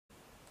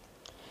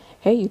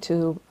Hey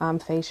YouTube, I'm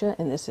Phasia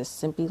and this is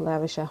Simply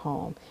Lavish at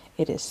Home.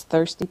 It is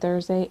Thirsty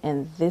Thursday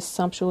and this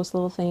sumptuous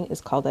little thing is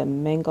called a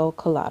mango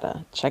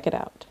colada. Check it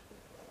out.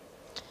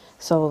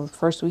 So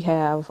first we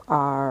have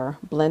our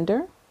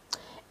blender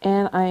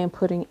and I am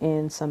putting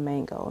in some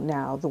mango.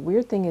 Now the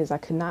weird thing is I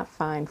could not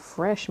find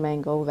fresh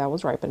mango that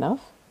was ripe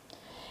enough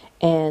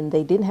and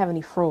they didn't have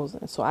any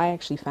frozen. So I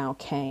actually found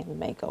canned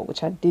mango,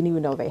 which I didn't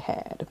even know they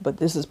had, but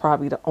this is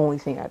probably the only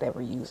thing I'd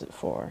ever use it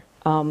for.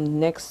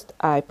 Next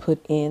I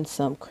put in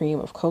some cream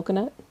of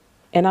coconut.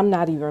 And I'm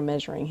not even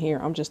measuring here.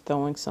 I'm just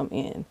throwing some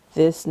in.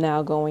 This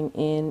now going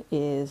in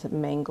is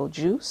mango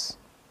juice,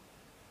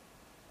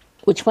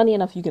 which funny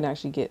enough, you can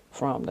actually get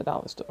from the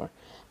dollar store.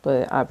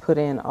 But I put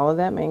in all of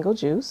that mango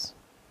juice.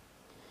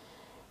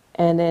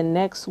 And then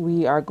next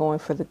we are going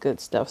for the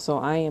good stuff. So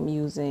I am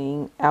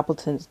using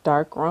Appleton's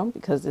dark rum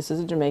because this is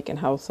a Jamaican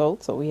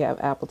household. So we have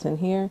Appleton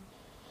here.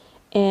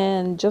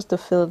 And just to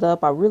fill it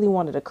up, I really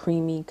wanted a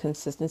creamy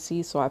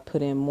consistency. So I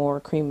put in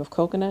more cream of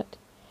coconut.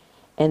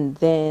 And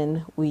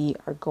then we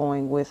are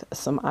going with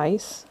some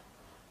ice.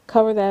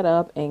 Cover that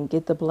up and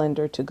get the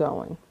blender to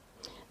going.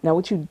 Now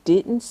what you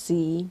didn't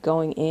see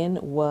going in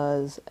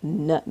was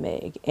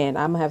nutmeg. And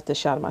I'm gonna have to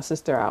shout my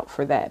sister out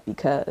for that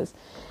because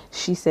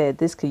she said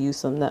this could use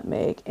some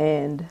nutmeg.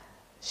 And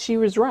she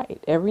was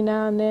right. Every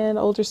now and then,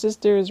 older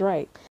sister is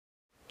right.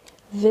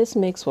 This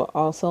mix will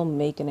also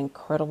make an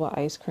incredible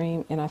ice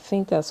cream, and I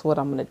think that's what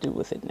I'm going to do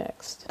with it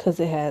next because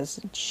it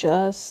has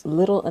just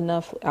little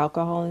enough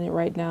alcohol in it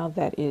right now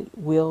that it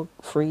will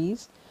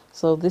freeze.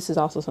 So this is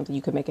also something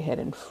you can make ahead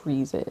and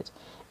freeze it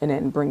and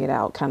then bring it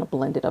out, kind of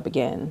blend it up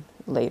again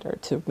later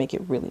to make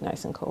it really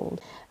nice and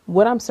cold.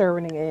 What I'm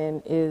serving it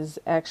in is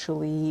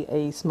actually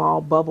a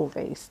small bubble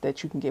vase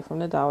that you can get from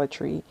the Dollar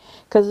Tree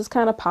because it's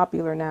kind of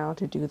popular now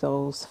to do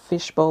those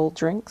fishbowl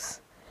drinks.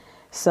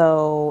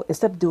 So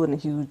instead of doing a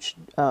huge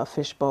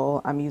fish bowl,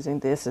 I'm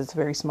using this. It's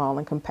very small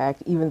and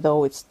compact, even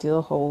though it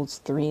still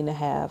holds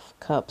 3.5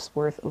 cups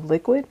worth of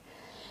liquid.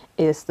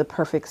 It's the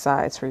perfect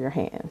size for your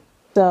hand.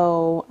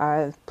 So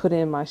I put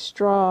in my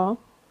straw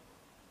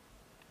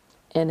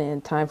and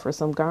then time for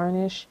some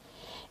garnish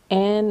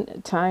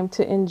and time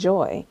to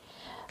enjoy.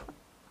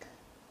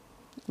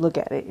 Look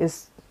at it.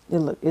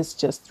 It's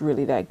just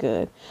really that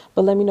good.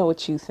 But let me know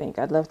what you think.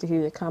 I'd love to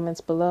hear your comments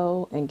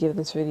below and give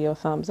this video a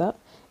thumbs up.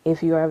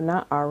 If you have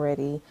not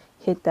already,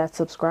 hit that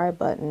subscribe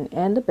button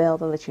and the bell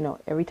to let you know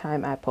every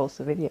time I post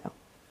a video.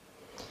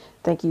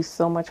 Thank you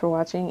so much for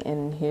watching,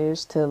 and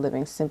here's to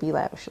living simply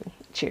lavishly.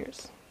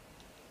 Cheers.